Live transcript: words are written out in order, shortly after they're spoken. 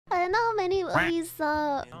don't know how many of you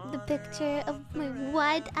saw the picture of my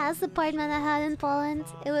white ass apartment I had in Poland.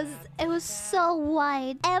 It was so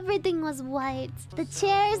white. Everything was white. The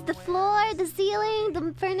chairs, the floor, the ceiling,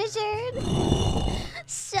 the furniture.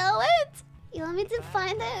 Show it. You want me to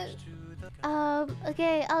find it?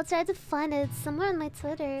 Okay, I'll try to find it somewhere on my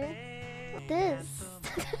Twitter. This.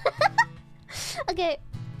 Okay.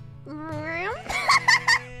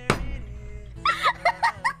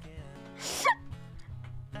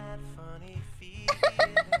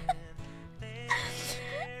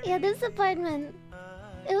 Yeah, this apartment.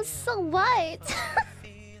 It was so white.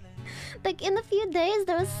 Like in a few days,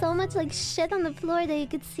 there was so much like shit on the floor that you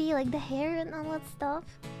could see, like the hair and all that stuff.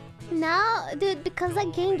 Now, dude, because I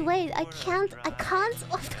gained weight, I can't.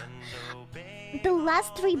 The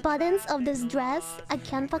last 3 buttons of this dress, I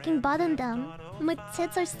can't fucking button them. My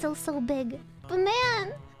tits are still so big. But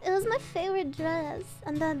man, it was my favorite dress.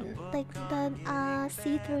 And then, like, the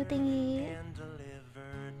see-through thingy.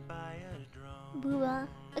 Booba.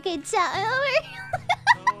 Okay, chat, over.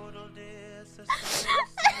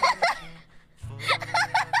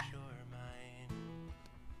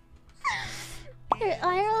 Her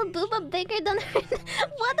IRL Booba bigger than her.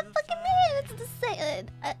 What the fuck you mean? It's the same.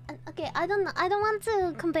 Okay, I don't know. I don't want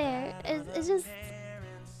to compare. It's just,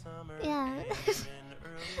 yeah.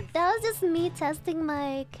 That was just me testing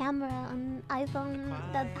my camera on iPhone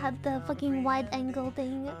that had the fucking wide angle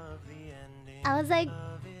thing. I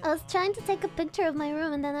was trying to take a picture of my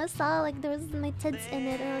room, and then I saw like there was my tits in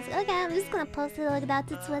it, and I was like, okay, I'm just gonna post it like that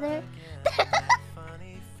to Twitter.